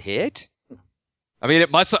huge of a hit? I mean, it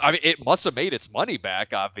must have made its money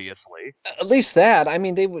back, obviously. At least that. I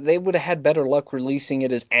mean, they would have had better luck releasing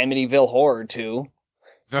it as Amityville Horror 2.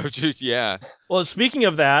 No, just, yeah. Well, speaking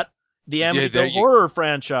of that, the Amityville Horror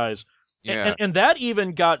franchise. Yeah. And that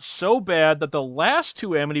even got so bad that the last two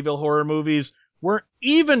Amityville Horror movies weren't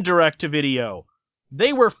even direct-to-video.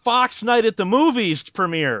 They were Fox Night at the Movies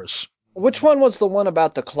premieres. Which one was the one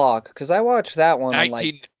about the clock? Because I watched that one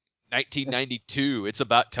 1992. It's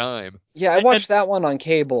about time. Yeah, I watched that one on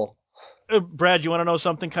cable. Brad, you want to know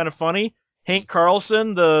something kind of funny? Hank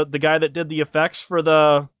Carlson, the guy that did the effects for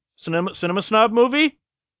the Cinema Snob movie.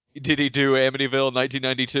 Did he do Amityville in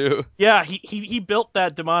 1992? Yeah, he built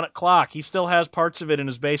that demonic clock. He still has parts of it in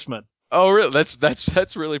his basement. Oh, really?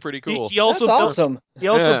 That's really pretty cool. He also That's awesome. He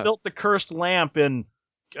also built the cursed lamp in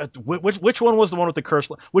which one was the one with the cursed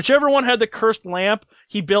lamp? Whichever one had the cursed lamp,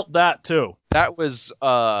 he built that too. That was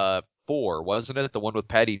 4, wasn't it? The one with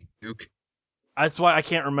Patty Duke. That's why I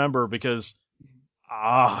can't remember because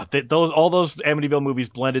all those Amityville movies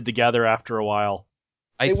blended together after a while.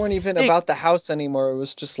 They weren't even about the house anymore. It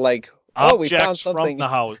was just like, we found something from the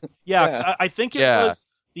house. Yeah. I think it was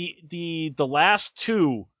the last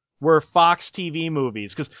two were Fox TV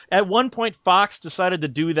movies, because at one point Fox decided to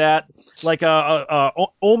do that. Like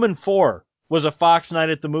Omen 4 was a Fox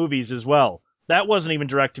Night at the Movies as well. That wasn't even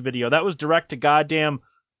direct to video. That was direct to goddamn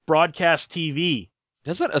broadcast TV.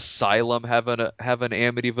 Doesn't Asylum have an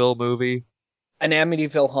Amityville movie? An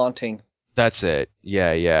Amityville Haunting. That's it.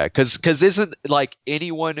 Yeah. Because isn't, like,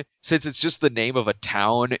 anyone, since it's just the name of a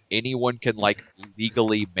town, anyone can, like,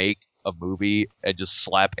 legally make a movie and just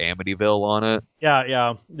slap Amityville on it?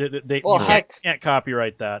 Yeah. Can't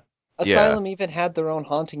copyright that. Asylum even had their own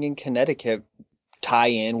Haunting in Connecticut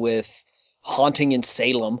tie-in with Haunting in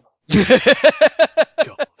Salem.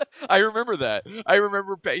 I remember that.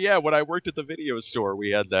 When I worked at the video store,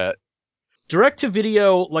 we had that.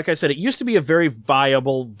 Direct-to-video, like I said, it used to be a very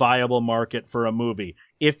viable market for a movie.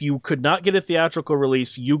 If you could not get a theatrical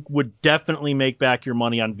release, you would definitely make back your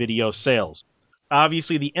money on video sales.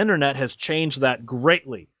 Obviously, the internet has changed that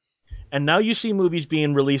greatly. And now you see movies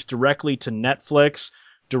being released directly to Netflix,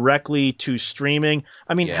 directly to streaming.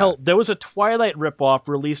 I mean, hell, there was a Twilight ripoff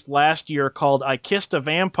released last year called I Kissed a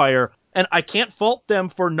Vampire, and I can't fault them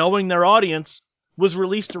for knowing their audience was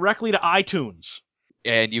released directly to iTunes.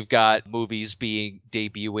 And you've got movies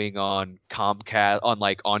debuting on Comcast, on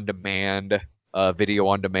like on-demand, video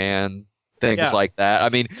on-demand, things like that. I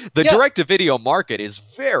mean, the direct-to-video market is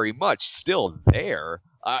very much still there.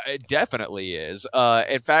 It definitely is.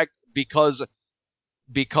 In fact, because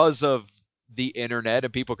of the internet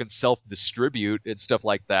and people can self-distribute and stuff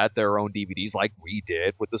like that, their own DVDs, like we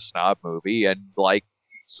did with the Snob movie, and like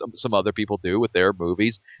some other people do with their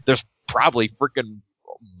movies. There's probably freaking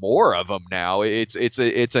more of them now. It's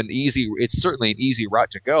certainly an easy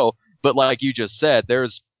route to go, but like you just said,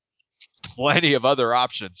 there's plenty of other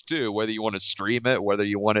options too, whether you want to stream it, whether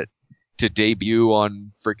you want it to debut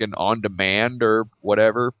on freaking on demand or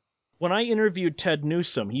whatever. When I interviewed Ted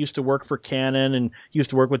Newsom, he used to work for Canon and he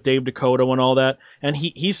used to work with Dave Dakota and all that, and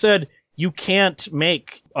he said you can't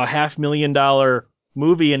make a $500,000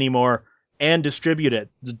 movie anymore and distribute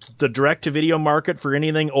it. The direct-to-video market for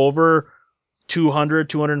anything over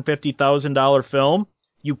 $250,000 film,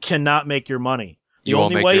 you cannot make your money. The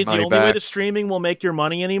only way the streaming will make your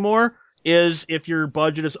money anymore is if your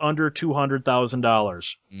budget is under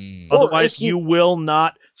 $200,000. Otherwise, you will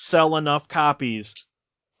not sell enough copies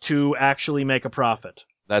to actually make a profit.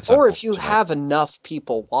 That's or if you unfortunate. have enough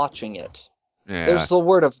people watching it. Yeah. There's the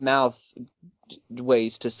word of mouth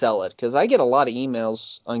ways to sell it, because I get a lot of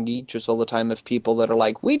emails on Geekers all the time of people that are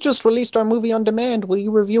like, we just released our movie on demand, will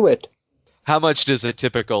you review it? How much does a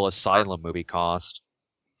typical Asylum movie cost?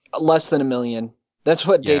 Less than $1 million. That's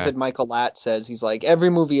what Yeah. David Michael Latt says. He's like, every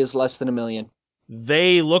movie is less than $1 million.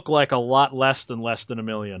 They look like a lot less than $1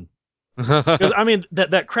 million. Because, I mean,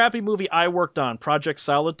 that crappy movie I worked on, Project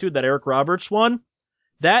Solitude, that Eric Roberts one,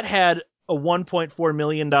 that had a $1.4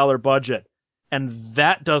 million budget. And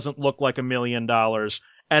that doesn't look like $1 million.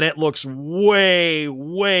 And it looks way,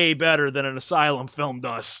 way better than an Asylum film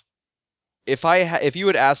does. If you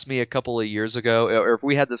had asked me a couple of years ago, or if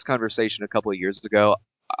we had this conversation a couple of years ago,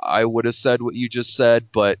 I would have said what you just said,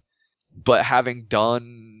 but having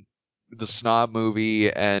done the Snob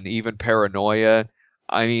movie and even Paranoia,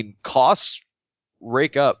 I mean, costs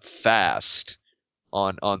rake up fast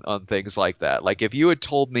on things like that. Like, if you had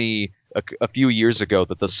told me a few years ago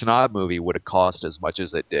that the Snob movie would have cost as much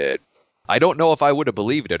as it did, I don't know if I would have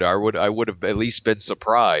believed it. I would have at least been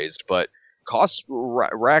surprised, but costs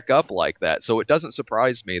rack up like that, so it doesn't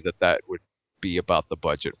surprise me that would be about the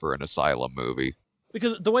budget for an Asylum movie.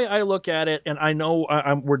 Because the way I look at it, and I know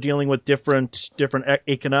we're dealing with different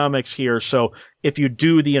economics here, so if you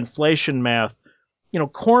do the inflation math,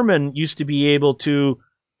 Corman used to be able to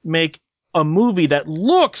make a movie that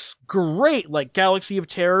looks great, like Galaxy of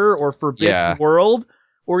Terror or Forbidden World,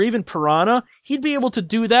 or even Piranha. He'd be able to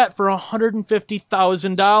do that for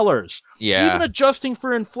 $150,000. Yeah. Even adjusting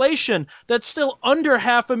for inflation, that's still under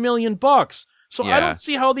 $500,000. So I don't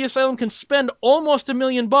see how the Asylum can spend almost $1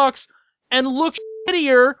 million and look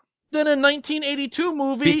shittier than a 1982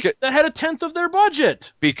 movie that had a tenth of their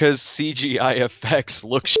budget. Because CGI effects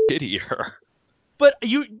look shittier. But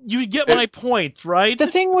you get my point, right? The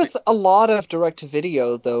thing with a lot of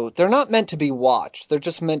direct-to-video, though, they're not meant to be watched. They're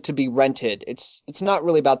just meant to be rented. It's not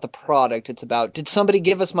really about the product. It's about, did somebody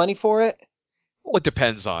give us money for it? Well, it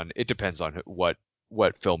depends on what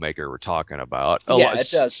filmmaker we're talking about.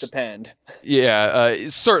 It does depend. Yeah,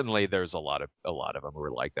 certainly there's a lot of them who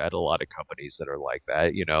are like that. A lot of companies that are like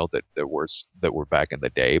that, that were back in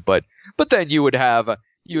the day. But then you would have a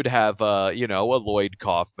Lloyd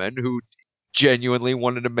Kaufman who genuinely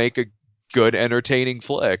wanted to make a good, entertaining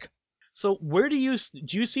flick. So where do you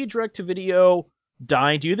see direct-to-video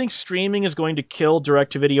dying? Do you think streaming is going to kill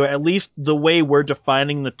direct-to-video, at least the way we're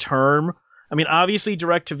defining the term? I mean, obviously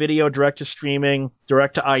direct-to-video, direct-to-streaming,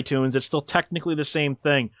 direct-to-iTunes, it's still technically the same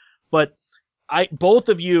thing. But both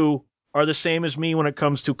of you are the same as me when it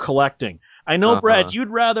comes to collecting. I know, Brad, you'd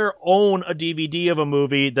rather own a DVD of a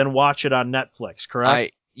movie than watch it on Netflix,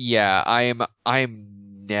 correct? I'm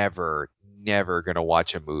never gonna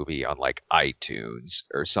watch a movie on like iTunes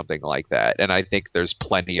or something like that, and I think there's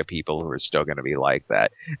plenty of people who are still gonna be like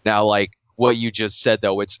that. Now, like what you just said,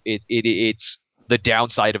 though, it's the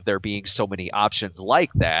downside of there being so many options like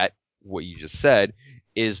that. What you just said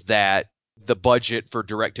is that the budget for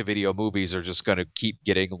direct-to-video movies are just gonna keep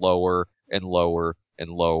getting lower and lower and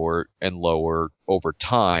lower and lower over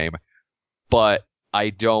time. But I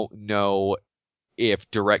don't know if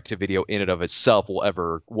direct-to-video in and of itself will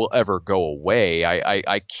ever go away.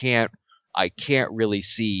 I can't really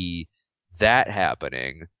see that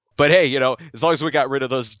happening. But hey, as long as we got rid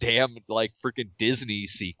of those damn like freaking Disney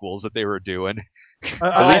sequels that they were doing.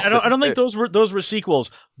 I don't think those were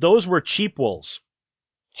sequels. Those were cheapquels.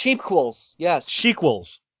 Cheapquels, yes.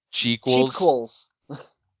 Cheapquels. Cheapquels.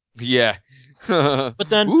 Yeah. But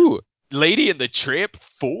then, Lady and the Tramp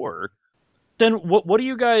 4. Then what do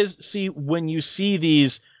you guys see when you see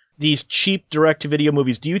these cheap direct-to-video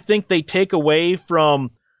movies? Do you think they take away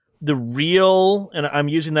from the real, and I'm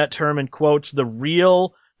using that term in quotes, the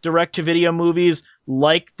real direct-to-video movies,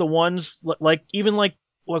 like the ones like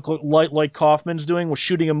Kaufman's doing, with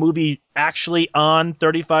shooting a movie actually on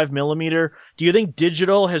 35mm? Do you think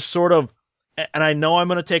digital has sort of, and I know I'm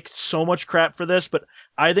going to take so much crap for this, but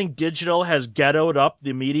I think digital has ghettoed up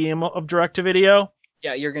the medium of direct-to-video?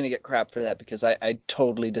 Yeah, you're going to get crap for that because I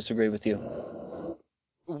totally disagree with you.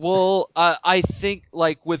 Well, I think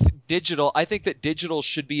like with digital, I think that digital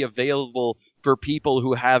should be available for people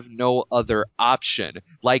who have no other option,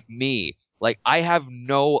 like me. Like, I have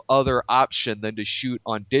no other option than to shoot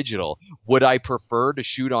on digital. Would I prefer to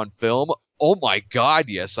shoot on film? Oh my God,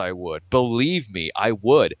 yes I would. Believe me, I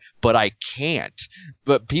would. But I can't.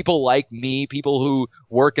 But people like me, people who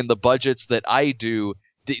work in the budgets that I do,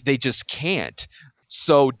 they just can't.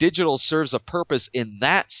 So digital serves a purpose in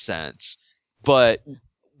that sense. But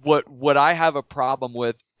what I have a problem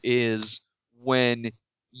with is when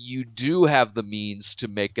you do have the means to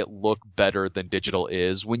make it look better than digital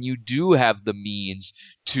is, when you do have the means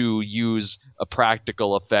to use a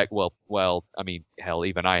practical effect, well, I mean, hell,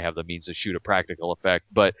 even I have the means to shoot a practical effect,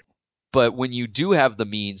 but when you do have the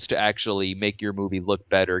means to actually make your movie look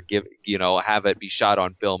better, have it be shot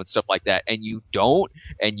on film and stuff like that, and you don't,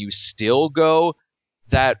 and you still go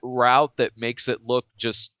that route that makes it look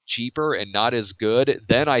just cheaper and not as good,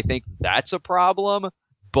 then I think that's a problem.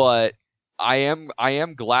 But I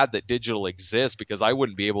am glad that digital exists, because I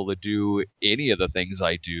wouldn't be able to do any of the things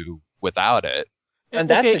I do without it. And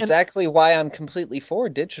that's exactly why I'm completely for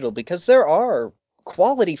digital, because there are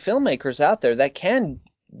quality filmmakers out there that can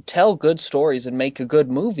tell good stories and make a good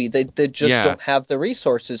movie. They just don't have the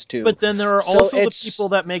resources to. But then there are also the people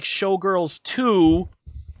that make Showgirls 2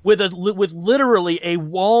 with literally a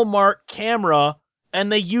Walmart camera,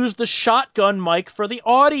 and they use the shotgun mic for the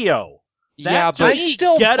audio. But I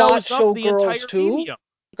still bought Showgirls 2.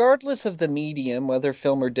 Regardless of the medium, whether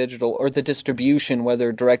film or digital, or the distribution,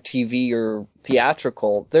 whether DirecTV or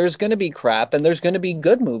theatrical, there's going to be crap and there's going to be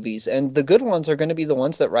good movies. And the good ones are going to be the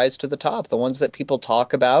ones that rise to the top, the ones that people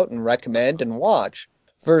talk about and recommend and watch,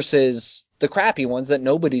 versus the crappy ones that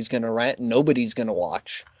nobody's going to rent and nobody's going to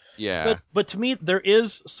watch. Yeah. But to me, there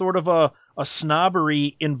is sort of a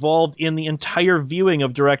snobbery involved in the entire viewing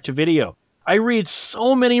of direct-to-video. I read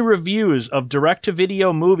so many reviews of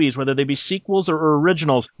direct-to-video movies, whether they be sequels or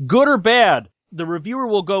originals, good or bad. The reviewer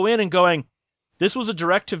will go in and going, this was a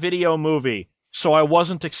direct-to-video movie, so I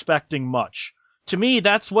wasn't expecting much. To me,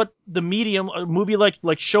 that's what the medium, a movie like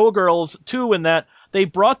Showgirls 2, in that they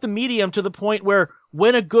brought the medium to the point where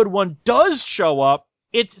when a good one does show up,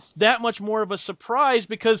 it's that much more of a surprise,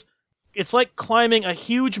 because it's like climbing a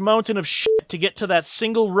huge mountain of shit to get to that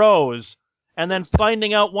single rose, and then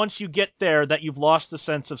finding out once you get there that you've lost the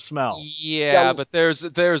sense of smell. Yeah, but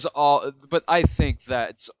but I think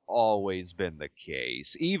that's always been the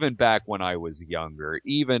case. Even back when I was younger,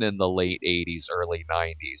 even in the late 80s, early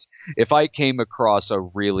 90s, if I came across a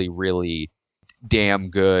really, really damn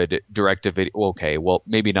good direct-to-video, okay, well,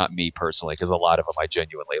 maybe not me personally, because a lot of them I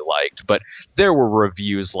genuinely liked, but there were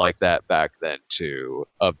reviews like that back then, too,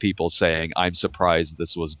 of people saying, I'm surprised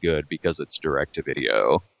this was good because it's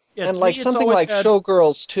direct-to-video. Yeah, and like something like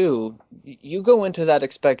Showgirls 2, you go into that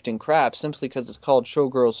expecting crap simply because it's called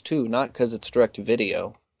Showgirls 2, not because it's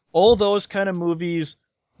direct-to-video. All those kind of movies,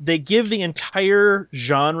 they give the entire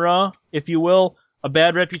genre, if you will, a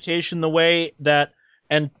bad reputation, the way that,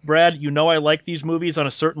 and Brad, I like these movies on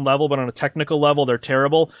a certain level, but on a technical level, they're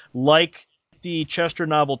terrible, like the Chester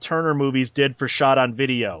Novel Turner movies did for shot on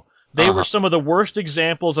video. They were some of the worst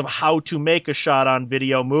examples of how to make a shot on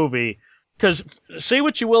video movie. Because say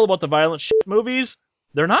what you will about the violent shit movies,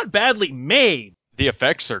 they're not badly made. The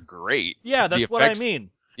effects are great. Yeah, that's what I mean.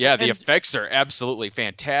 Yeah, the effects are absolutely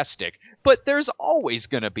fantastic. But there's always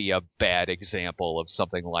going to be a bad example of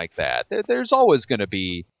something like that. There's always going to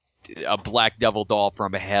be a Black Devil Doll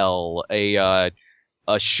from Hell, a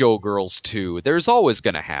Showgirls 2. There's always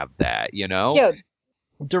going to have that, Yeah.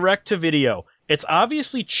 Direct to video. It's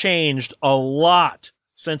obviously changed a lot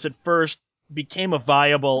since it first became a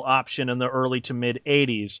viable option in the early to mid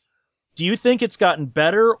 80s. Do you think it's gotten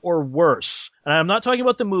better or worse? And I'm not talking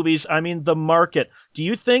about the movies, I mean the market. Do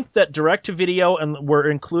you think that direct to video, and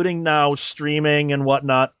we're including now streaming and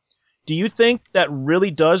whatnot, do you think that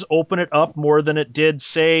really does open it up more than it did,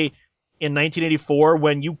 say, in 1984,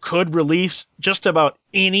 when you could release just about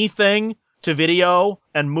anything to video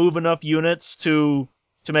and move enough units to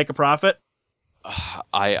make a profit?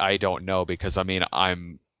 I don't know, because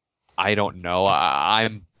I don't know.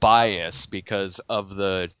 I'm biased because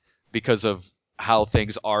of how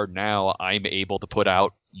things are now. I'm able to put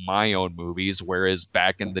out my own movies, whereas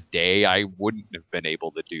back in the day I wouldn't have been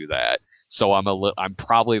able to do that. So I'm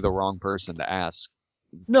probably the wrong person to ask.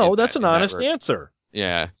 No, that's an honest answer.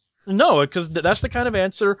 Yeah. No, because that's the kind of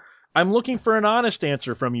answer I'm looking for, an honest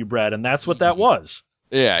answer from you, Brad, and that's what that was.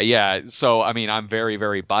 Yeah. So I'm very,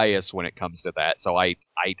 very biased when it comes to that. So I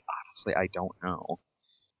honestly I don't know.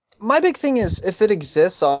 My big thing is, if it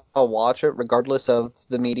exists, I'll watch it regardless of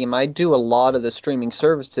the medium. I do a lot of the streaming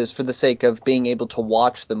services for the sake of being able to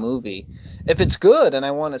watch the movie. If it's good and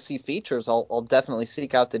I want to see features, I'll definitely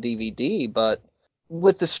seek out the DVD. But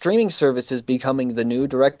with the streaming services becoming the new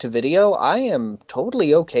direct-to-video, I am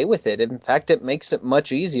totally okay with it. In fact, it makes it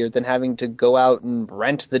much easier than having to go out and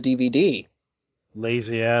rent the DVD.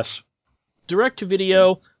 Lazy ass.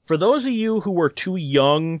 Direct-to-video, for those of you who were too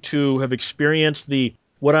young to have experienced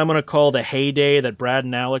what I'm going to call the heyday that Brad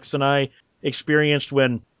and Alex and I experienced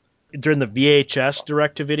during the VHS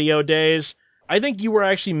direct-to-video days, I think you were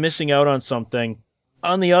actually missing out on something.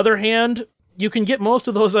 On the other hand, You can get most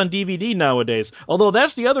of those on DVD nowadays. Although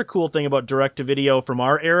that's the other cool thing about direct-to-video from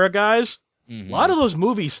our era, guys. A lot of those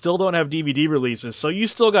movies still don't have DVD releases, so you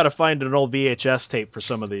still got to find an old VHS tape for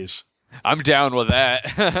some of these. I'm down with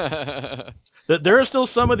that. There are still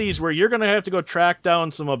some of these where you're going to have to go track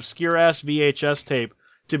down some obscure-ass VHS tape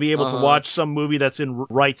to be able to watch some movie that's in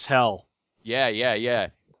rights hell. Yeah.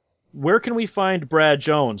 Where can we find Brad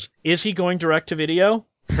Jones? Is he going direct-to-video?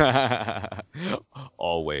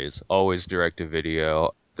 Always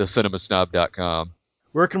direct-to-video. TheCinemaSnob.com.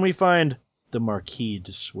 Where can we find the Marquis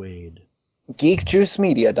de Suede?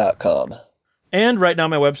 GeekJuiceMedia.com. And right now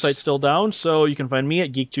my website's still down, so you can find me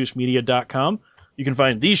at GeekJuiceMedia.com. You can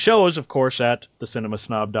find these shows, of course, at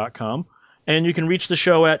TheCinemaSnob.com. And you can reach the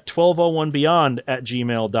show at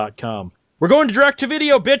 1201beyond@gmail.com. We're going to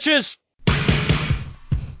direct-to-video, bitches!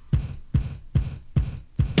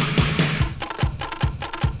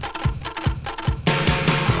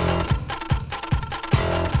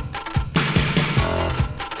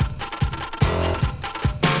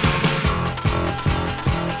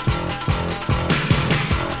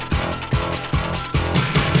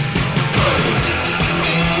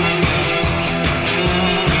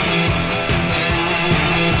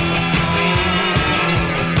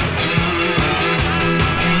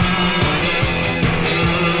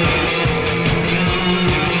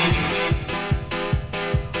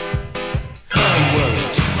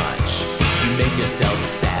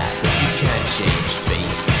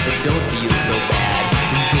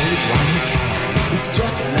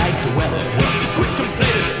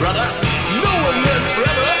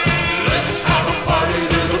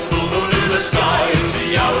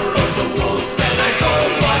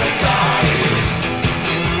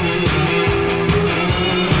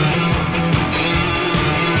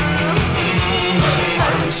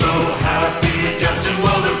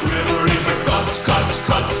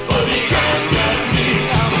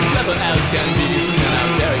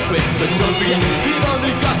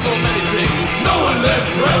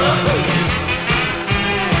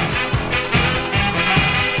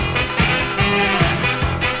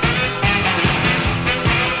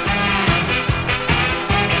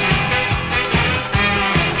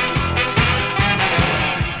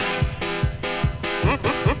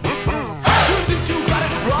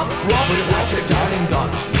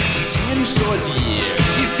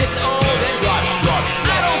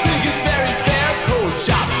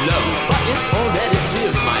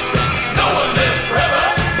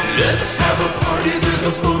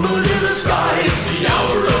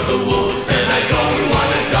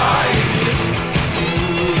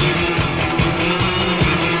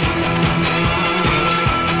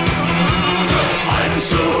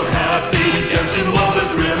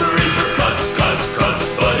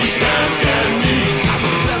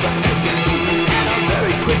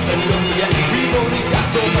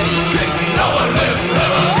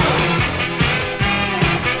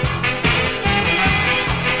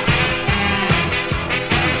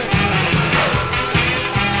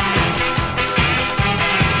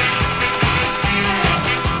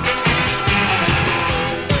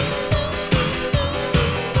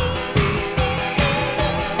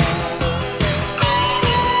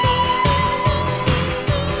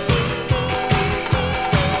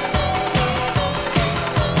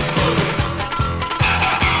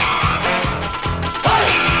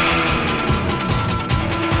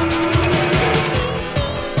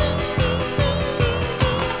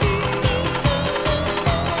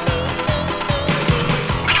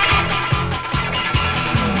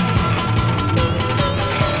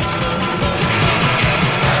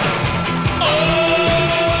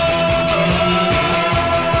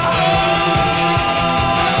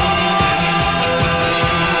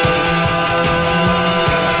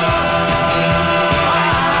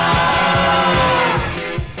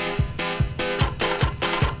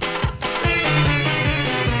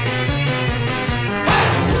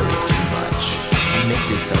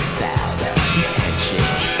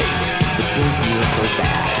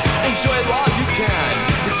 Enjoy it while you can.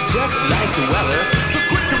 It's just like the weather. So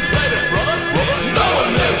quit